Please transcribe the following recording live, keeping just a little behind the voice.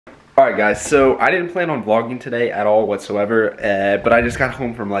Alright guys, so I didn't plan on vlogging today at all whatsoever, but I just got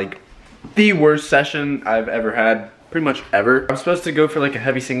home from like the worst session I've ever had, pretty much ever. I'm supposed to go for like a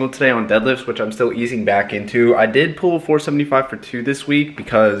heavy single today on deadlifts, which I'm still easing back into. I did pull 475 for 2 this week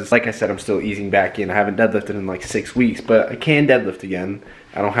because, like I said, I'm still easing back in. I haven't deadlifted in like 6 weeks, but I can deadlift again.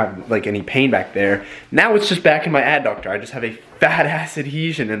 I don't have like any pain back there. Now it's just back in my adductor. I just have a fat ass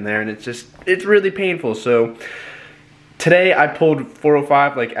adhesion in there and it's really painful. So today I pulled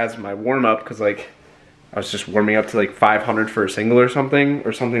 405 like as my warm up because like I was just warming up to like 500 for a single or something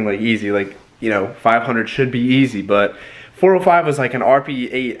like easy. Like, you know, 500 should be easy, but 405 was like an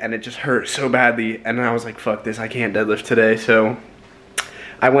RPE 8 and it just hurt so badly. And then I was like, fuck this, I can't deadlift today. So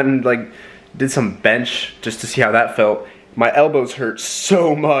I went and like did some bench just to see how that felt. My elbows hurt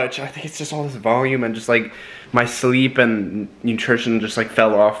so much. I think it's just all this volume and just like my sleep and nutrition just like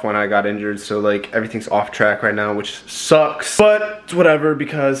fell off when I got injured. So like everything's off track right now, which sucks. But it's whatever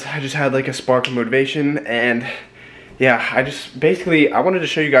because I just had like a spark of motivation. And yeah, I wanted to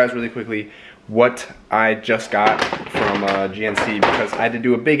show you guys really quickly what I just got from GNC because I had to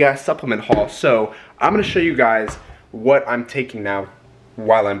do a big ass supplement haul. So I'm gonna show you guys what I'm taking now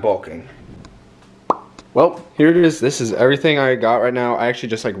while I'm bulking. Well, here it is. This is everything I got right now. I actually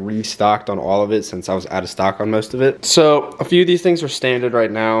just like restocked on all of it since I was out of stock on most of it. So a few of these things are standard right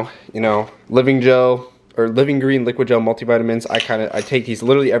now. You know, Living Gel or Living Green Liquid Gel multivitamins. I take these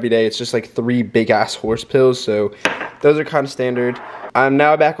literally every day. It's just like 3 big ass horse pills. So those are kind of standard. I'm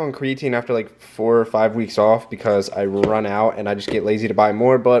now back on creatine after like 4 or 5 weeks off because I run out and I just get lazy to buy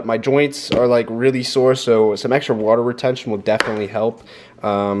more. But my joints are like really sore, so some extra water retention will definitely help.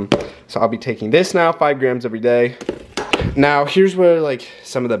 So I'll be taking this now, 5 grams every day. Now here's where like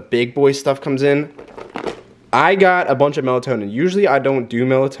some of the big boy stuff comes in. I got a bunch of melatonin. Usually I don't do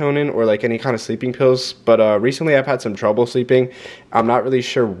melatonin or like any kind of sleeping pills, but recently I've had some trouble sleeping. I'm not really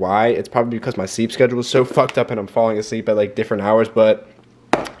sure why. It's probably because my sleep schedule is so fucked up and I'm falling asleep at like different hours, but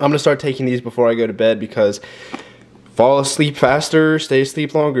I'm gonna start taking these before I go to bed because fall asleep faster, stay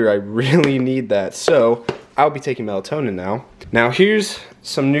asleep longer. I really need that. So I'll be taking melatonin now. Now here's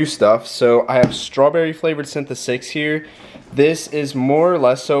some new stuff. So I have strawberry flavored Syntha 6 here. This is more or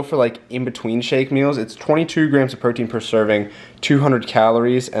less so for like in between shake meals. It's 22 grams of protein per serving, 200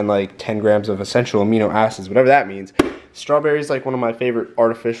 calories, and like 10 grams of essential amino acids, whatever that means. Strawberry is like one of my favorite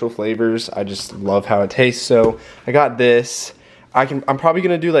artificial flavors. I just love how it tastes. So I got this. I'm probably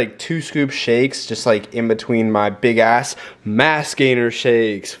gonna do like 2 scoop shakes just like in between my big ass mass gainer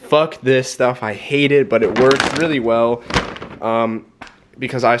shakes. Fuck this stuff, I hate it, but it works really well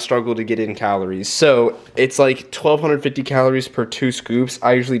because I struggle to get in calories. So it's like 1250 calories per 2 scoops.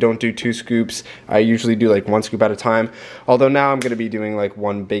 I usually don't do 2 scoops. I usually do like 1 scoop at a time. Although now I'm gonna be doing like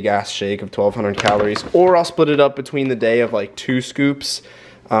 1 big ass shake of 1200 calories, or I'll split it up between the day of like 2 scoops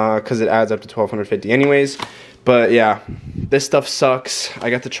because it adds up to 1250 anyways. But yeah, this stuff sucks.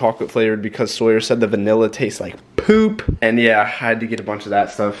 I got the chocolate flavored because Sawyer said the vanilla tastes like poop. And yeah, I had to get a bunch of that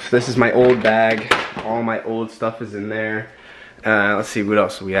stuff. This is my old bag. All my old stuff is in there. Let's see, what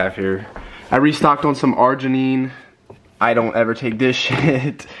else do we have here? I restocked on some arginine. I don't ever take this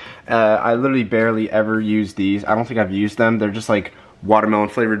shit. I literally barely ever use these. I don't think I've used them. They're just like watermelon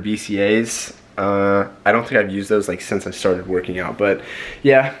flavored BCAAs. I don't think I've used those like since I started working out, but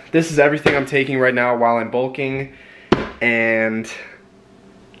yeah, this is everything I'm taking right now while I'm bulking, and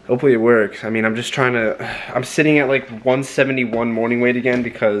hopefully it works. I mean, I'm just trying to, I'm sitting at like 171 morning weight again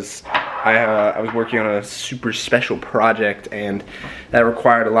because I was working on a super special project and that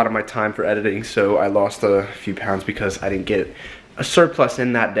required a lot of my time for editing, so I lost a few pounds because I didn't get a surplus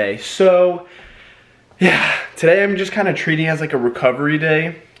in that day. So yeah, today I'm just kind of treating it as like a recovery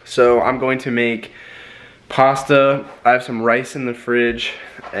day. So I'm going to make pasta. I have some rice in the fridge,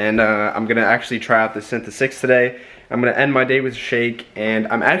 and I'm gonna actually try out the Syntha 6 today. I'm gonna end my day with a shake, and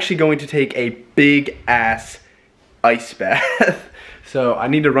I'm actually going to take a big ass ice bath. So I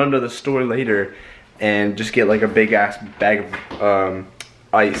need to run to the store later and just get like a big ass bag of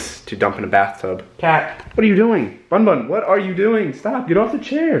ice to dump in a bathtub. Cat, what are you doing? Bun Bun, what are you doing? Stop, get off the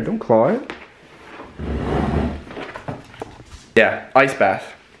chair, don't claw it. Yeah, ice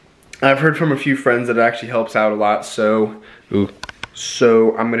bath. I've heard from a few friends that it actually helps out a lot, so I'm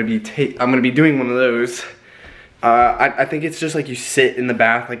gonna be doing one of those. I think it's just like you sit in the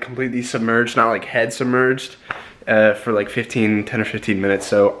bath like completely submerged, not like head submerged, for like 10 or 15 minutes.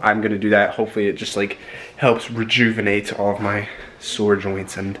 So I'm gonna do that. Hopefully it just like helps rejuvenate all of my sore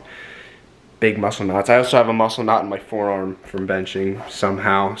joints and big muscle knots. I also have a muscle knot in my forearm from benching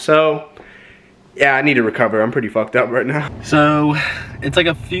somehow. So yeah, I need to recover. I'm pretty fucked up right now. So it's like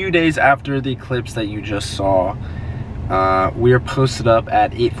a few days after the clips that you just saw. We are posted up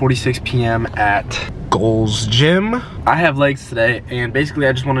at 8:46 p.m. at Goals Gym. I have legs today, and basically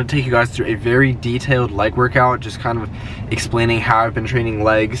I just wanted to take you guys through a very detailed leg workout, just kind of explaining how I've been training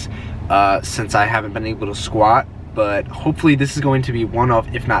legs since I haven't been able to squat. But hopefully this is going to be one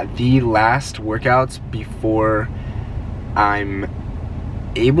of, if not the last workouts before I'm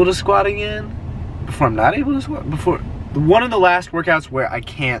able to squat again, before I'm not able to squat, before one of the last workouts where I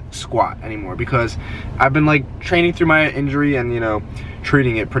can't squat anymore, because I've been like training through my injury and, you know,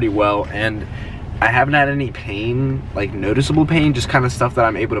 treating it pretty well, and I haven't had any pain, like noticeable pain, just kind of stuff that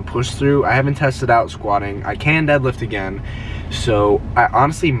I'm able to push through. I haven't tested out squatting. I can deadlift again, so I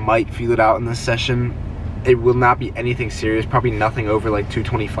honestly might feel it out in this session. It will not be anything serious, probably nothing over like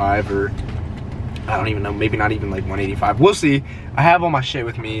 225, or I don't even know, maybe not even like 185. We'll see. I have all my shit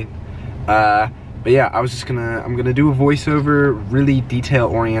with me. But yeah, I'm gonna do a voiceover, really detail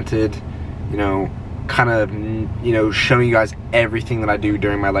oriented, you know, kind of, you know, showing you guys everything that I do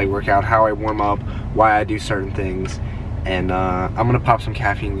during my leg workout, how I warm up, why I do certain things, and I'm gonna pop some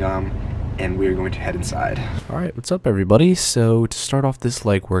caffeine gum, and we're going to head inside. Alright, what's up everybody? So to start off this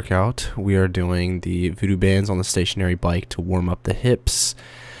leg workout, we are doing the voodoo bands on the stationary bike to warm up the hips,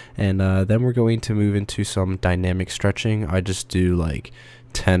 and then we're going to move into some dynamic stretching. I just do like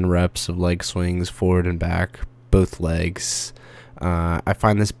 10 reps of leg swings forward and back, both legs. I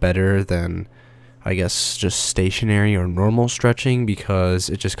find this better than, I guess, just stationary or normal stretching, because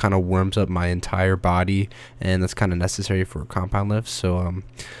it just kind of warms up my entire body, and that's kind of necessary for a compound lift. So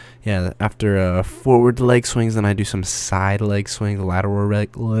yeah, after forward leg swings, then I do some side leg swings, lateral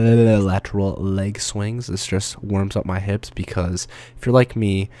leg swings. This just warms up my hips, because if you're like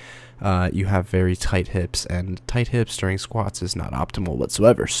me, you have very tight hips, and tight hips during squats is not optimal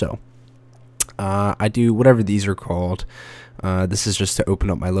whatsoever. So I do whatever these are called. This is just to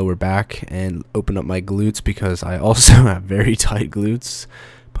open up my lower back and open up my glutes, because I also have very tight glutes,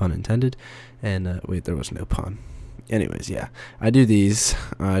 pun intended. And wait, there was no pun. Anyways, yeah, I do these.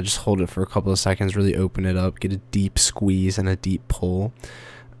 Just hold it for a couple of seconds, really open it up, get a deep squeeze and a deep pull.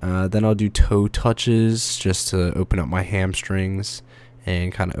 Then I'll do toe touches just to open up my hamstrings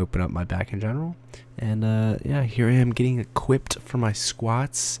and kind of open up my back in general. And yeah, here I am getting equipped for my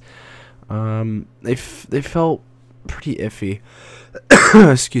squats. They felt pretty iffy.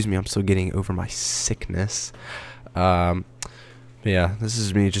 Excuse me, I'm still getting over my sickness. But yeah, this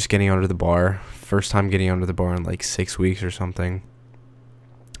is me just getting under the bar. First time getting under the bar in like 6 weeks or something.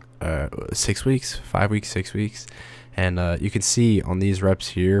 6 weeks, 5 weeks, 6 weeks. And you can see on these reps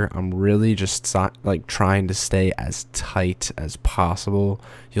here, I'm really just like trying to stay as tight as possible.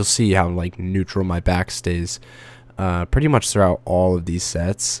 You'll see how like neutral my back stays pretty much throughout all of these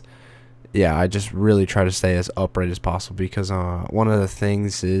sets. Yeah, I just really try to stay as upright as possible, because one of the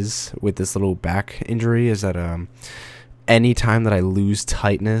things is with this little back injury is that any time that I lose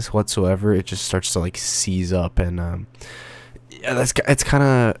tightness whatsoever, it just starts to like seize up, and yeah,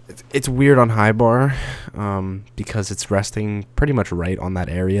 it's weird on high bar, because it's resting pretty much right on that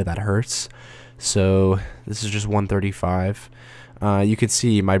area that hurts. So this is just 135. You can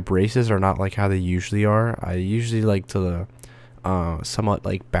see my braces are not like how they usually are. I usually like to somewhat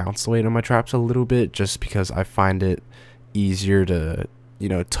like bounce the weight on my traps a little bit, just because I find it easier to, you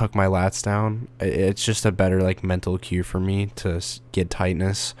know, tuck my lats down. It's just a better like mental cue for me to get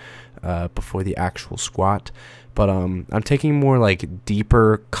tightness before the actual squat. But I'm taking more like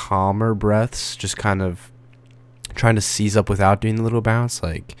deeper, calmer breaths, just kind of trying to seize up without doing the little bounce,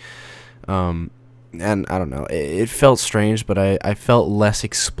 like and I don't know, it felt strange, but I felt less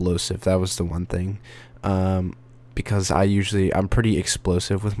explosive. That was the one thing, because I'm pretty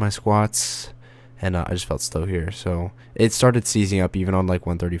explosive with my squats, and I just felt slow here. So it started seizing up even on like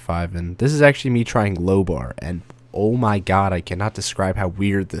 135, and this is actually me trying low bar, and oh my god, I cannot describe how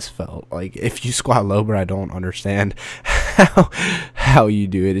weird this felt. Like, if you squat low bar, I don't understand how you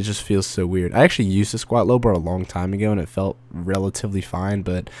do it. It just feels so weird. I actually used to squat low bar a long time ago, and it felt relatively fine,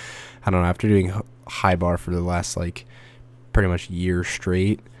 but I don't know, after doing high bar for the last like pretty much year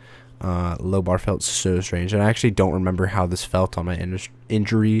straight, low bar felt so strange, and I actually don't remember how this felt on my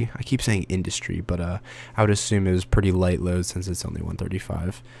injury. I keep saying industry, but I would assume it was pretty light load since it's only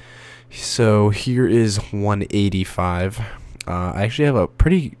 135. So here is 185. I actually have a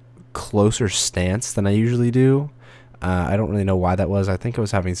pretty closer stance than I usually do. I don't really know why that was. I think I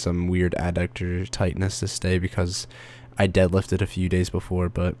was having some weird adductor tightness this day because I deadlifted a few days before,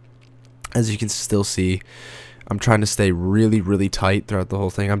 but as you can still see, I'm trying to stay really, really tight throughout the whole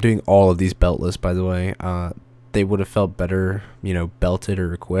thing. I'm doing all of these beltless, by the way. They would have felt better, you know, belted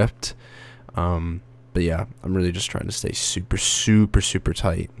or equipped. But yeah, I'm really just trying to stay super, super, super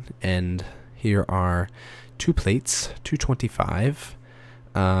tight. And here are 2 plates, 225.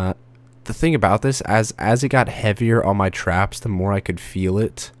 The thing about this, as it got heavier on my traps, the more I could feel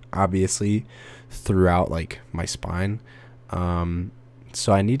it, obviously, throughout like my spine.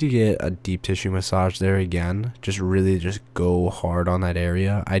 So I need to get a deep tissue massage there again. Just really just go hard on that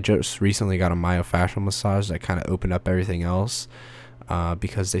area. I just recently got a myofascial massage that kind of opened up everything else,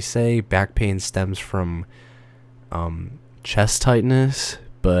 because they say back pain stems from chest tightness,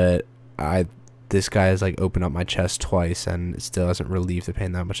 but this guy has like opened up my chest twice and it still hasn't relieved the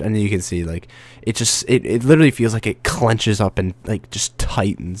pain that much. And you can see like it literally feels like it clenches up and like just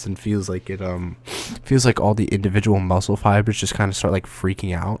tightens, and feels like it feels like all the individual muscle fibers just kind of start like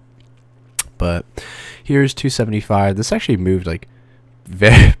freaking out. But here's 275. This actually moved like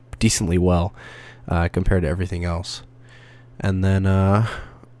very decently well compared to everything else. And then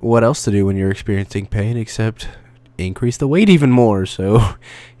what else to do when you're experiencing pain except increase the weight even more? So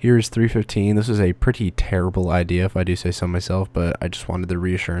here's 315. This is a pretty terrible idea if I do say so myself, but I just wanted the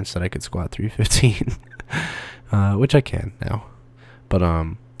reassurance that I could squat 315, which I can now. But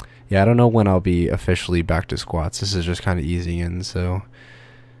yeah, I don't know when I'll be officially back to squats. This is just kind of easing in, so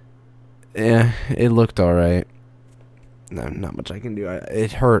yeah, it looked all right. No, not much I can do.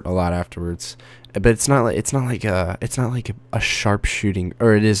 It hurt a lot afterwards, but it's not like a sharp shooting,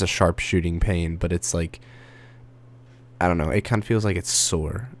 or it is a sharp shooting pain, but it's like, I don't know, it kind of feels like it's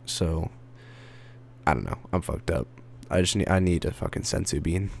sore. So I don't know, I'm fucked up. I need a fucking sensu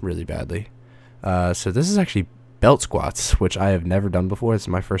bean really badly. So this is actually belt squats, which I have never done before. It's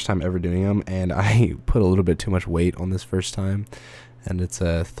my first time ever doing them, and I put a little bit too much weight on this first time. And it's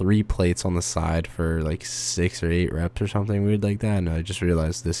 3 plates on the side for like 6 or 8 reps or something weird like that. And I just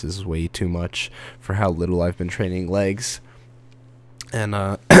realized this is way too much for how little I've been training legs. And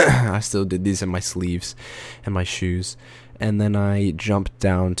I still did these in my sleeves and my shoes. And then I jumped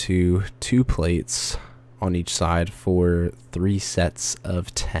down to 2 plates on each side for 3 sets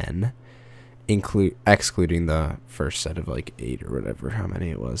of 10, excluding the first set of like 8 or whatever, how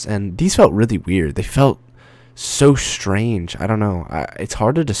many it was. And these felt really weird. They felt so strange. I don't know. It's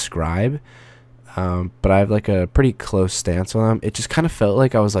hard to describe, but I have like a pretty close stance on them. It just kind of felt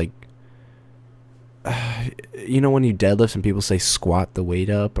like I was like, you know, when you deadlift and people say squat the weight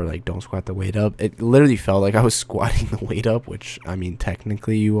up, or like don't squat the weight up, it literally felt like I was squatting the weight up, which I mean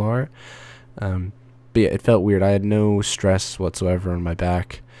technically you are, but yeah, it felt weird. I had no stress whatsoever on my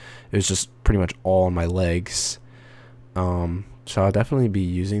back. It was just pretty much all on my legs. So I'll definitely be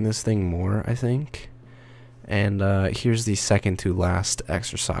using this thing more, I think. And here's the second to last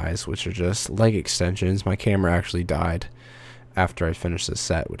exercise, which are just leg extensions. My camera actually died after I finished this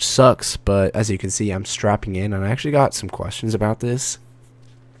set, which sucks, but as you can see, I'm strapping in, and I actually got some questions about this.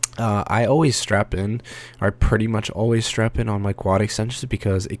 I always strap in, or I pretty much always strap in on my quad extensions,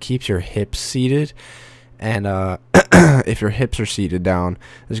 because it keeps your hips seated, and if your hips are seated down,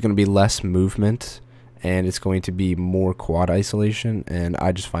 there's going to be less movement, and it's going to be more quad isolation, and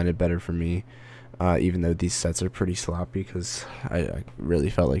I just find it better for me. Even though these sets are pretty sloppy, because I really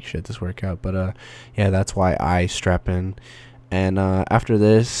felt like shit this workout. But yeah, that's why I strap in. And after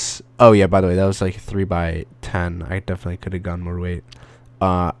this, oh yeah, by the way, that was like 3 by 10. I definitely could have gone more weight.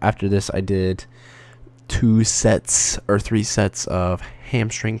 After this, I did 3 sets of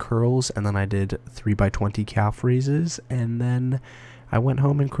hamstring curls, and then I did 3 by 20 calf raises, and then I went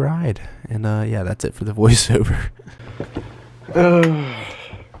home and cried. And yeah, that's it for the voiceover.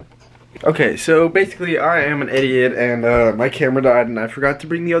 Okay, so basically I am an idiot, and my camera died, and I forgot to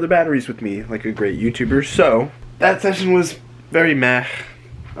bring the other batteries with me, like a great YouTuber. So that session was very meh.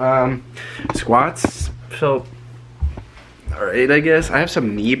 Squats felt alright, I guess. I have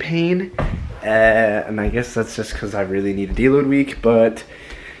some knee pain, and I guess that's just because I really need a deload week. But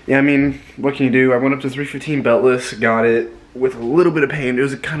yeah, I mean, what can you do? I went up to 315 beltless, got it with a little bit of pain. It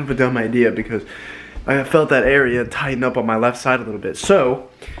was kind of a dumb idea because I felt that area tighten up on my left side a little bit. So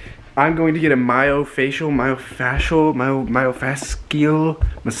I'm going to get a myofascial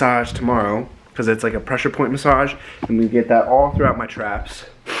massage tomorrow, because it's like a pressure point massage, and we get that all throughout my traps.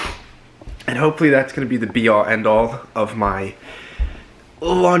 And hopefully that's going to be the be-all, end-all of my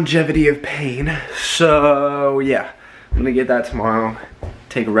longevity of pain. So yeah, I'm going to get that tomorrow.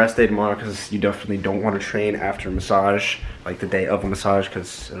 Take a rest day tomorrow, because you definitely don't want to train after a massage, like the day of a massage,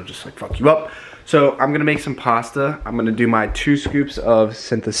 because it'll just like fuck you up. So I'm gonna make some pasta. I'm gonna do my 2 scoops of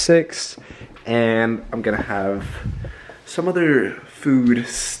Syntha 6, and I'm gonna have some other food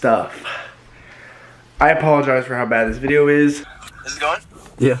stuff. I apologize for how bad this video is. Is it going?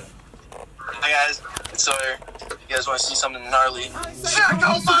 Yeah. Hi guys, it's Sawyer. You guys want to see something gnarly? Check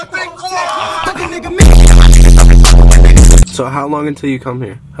out my big quad! So how long until you come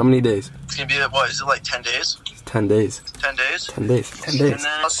here? How many days? It's gonna be, what, is it like 10 days? 10 days. 10 days? 10 days. 10 days. And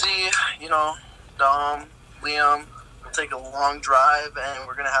then I'll see, you know, Dom, Liam, we'll take a long drive, and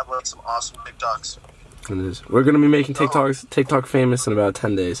we're gonna have like some awesome TikToks. It is. We're gonna be making TikTok famous in about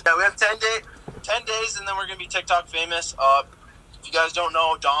 10 days. Yeah, we have 10 days, and then we're gonna be TikTok famous. If you guys don't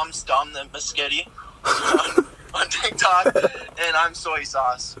know, Dom's Dom the Muschetti on TikTok, and I'm soy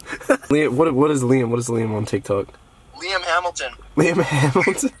sauce. Liam, what is Liam? What is Liam on TikTok? Liam Hamilton. Liam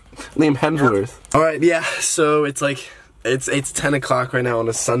Hamilton? Liam Hemsworth. Yeah. Alright, yeah, so it's like, it's 10 o'clock right now on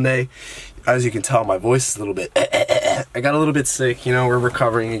a Sunday. As you can tell, my voice is a little bit, I got a little bit sick, you know, we're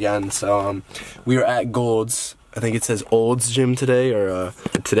recovering again, so, we are at Gold's, I think it says Old's Gym today, or,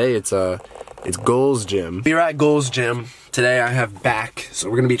 today it's Gold's Gym. We are at Gold's Gym. Today I have back, so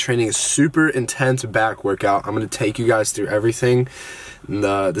we're gonna be training a super intense back workout. I'm gonna take you guys through everything. And,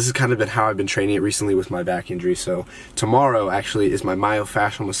 this has kind of been how I've been training it recently with my back injury. So tomorrow actually is my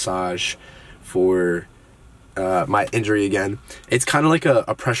myofascial massage for my injury again. It's kind of like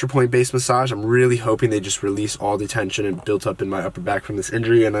a pressure point based massage. I'm really hoping they just release all the tension and built up in my upper back from this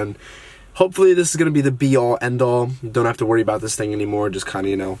injury, and then hopefully this is going to be the be all end all. Don't have to worry about this thing anymore, just kind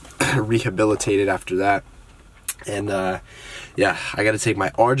of, you know, rehabilitated after that. And yeah, I gotta take my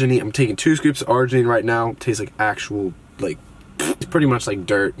arginine. I'm taking 2 scoops of arginine right now. It tastes like actual, like, it's pretty much like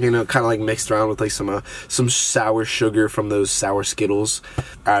dirt, you know, kind of like mixed around with like some sour sugar from those sour Skittles.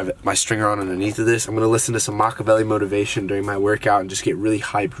 I have my stringer on underneath of this. I'm gonna listen to some Machiavelli motivation during my workout and just get really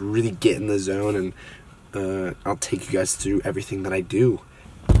hyped, really get in the zone, and I'll take you guys through everything that I do.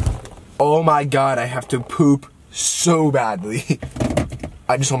 Oh my god, I have to poop so badly.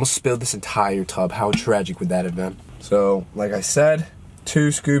 I just almost spilled this entire tub. How tragic would that have been? So, like I said,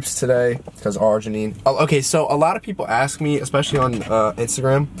 2 scoops today because arginine. Oh, okay, so a lot of people ask me, especially on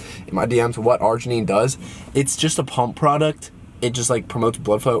Instagram, in my DMs, what arginine does. It's just a pump product. It just like promotes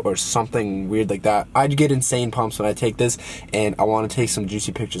blood flow or something weird like that. I get insane pumps when I take this, and I want to take some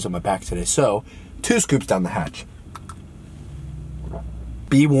juicy pictures of my back today. So, 2 scoops down the hatch.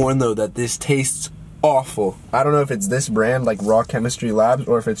 Be warned though that this tastes awful. I don't know if it's this brand, like Raw Chemistry Labs,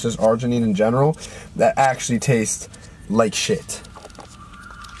 or if it's just arginine in general, that actually tastes like shit.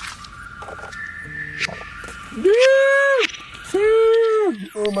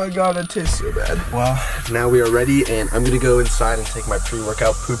 Oh my god, it tastes so bad. Well, now we are ready, and I'm gonna go inside and take my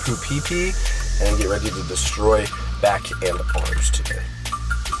pre-workout poo-poo pee-pee and get ready to destroy back and arms today.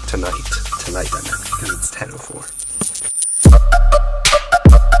 Tonight, I meant, because it's 10:04.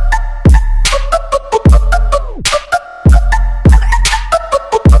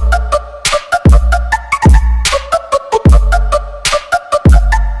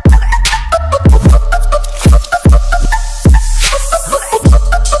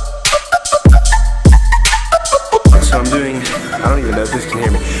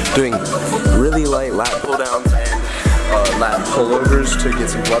 Doing really light lat pull downs and lat pullovers to get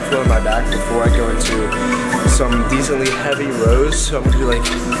some blood flow in my back before I go into some decently heavy rows. So I'm gonna do like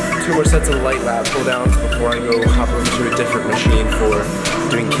 2 more sets of light lat pull downs before I go hop over to a different machine for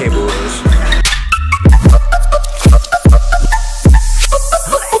doing cable rows.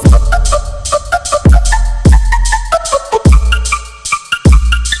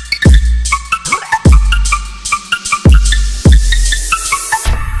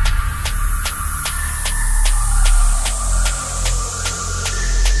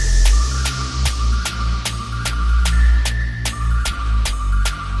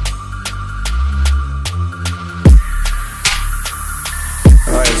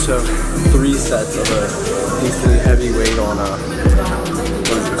 So 3 sets of a decently heavy weight on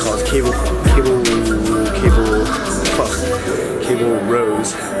what is it called? Cable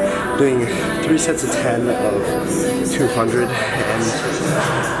rows. Doing 3 sets of 10 of 200, and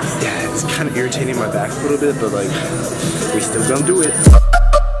yeah, it's kind of irritating my back a little bit, but like, we still gonna do it.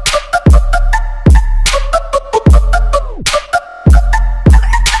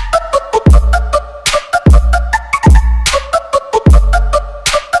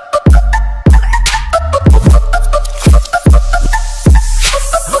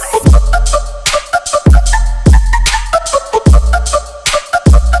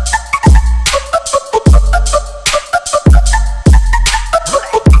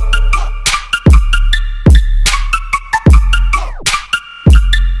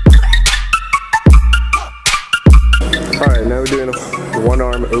 Alright, now we're doing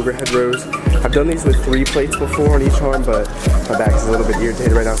 1-arm overhead rows. I've done these with 3 plates before on each arm, but my back is a little bit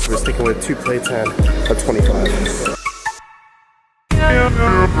irritated right now, so we're sticking with 2 plates and a 25.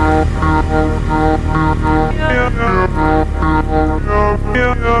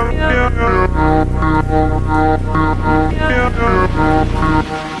 Now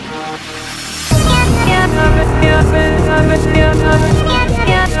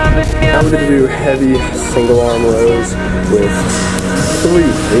we're going to do heavy single arm rows with 3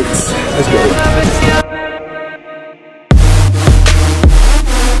 weights. Let's go.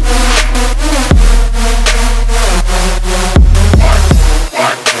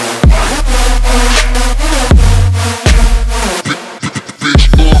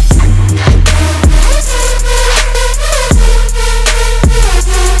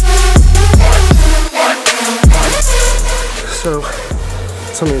 So,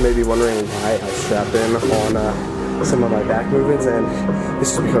 some of you may be wondering why I strap in on some of my back movements, and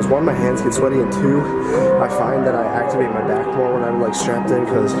this is because 1, my hands get sweaty, and 2, I find that I activate my back more when I'm like strapped in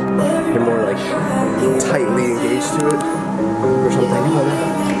because you're more like tightly engaged to it or something.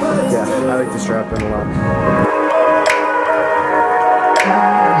 Yeah, I like to strap in a lot.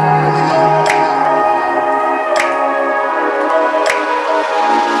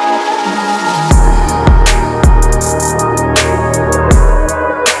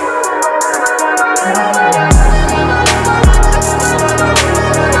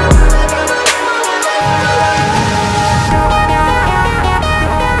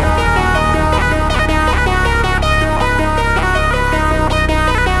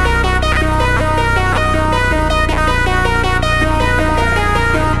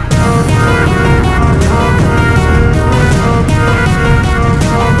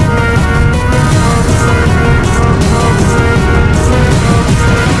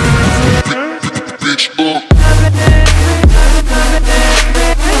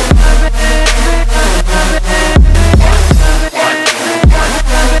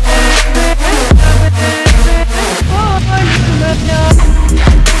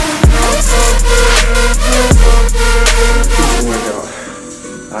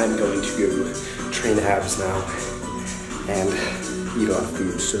 I'm going to go train abs now and eat a lot of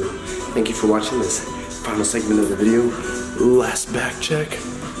food. So thank you for watching this final segment of the video. Last back check.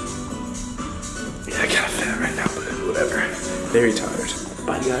 Yeah, I got fat right now, but whatever. Very tired.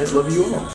 Bye guys, love you all.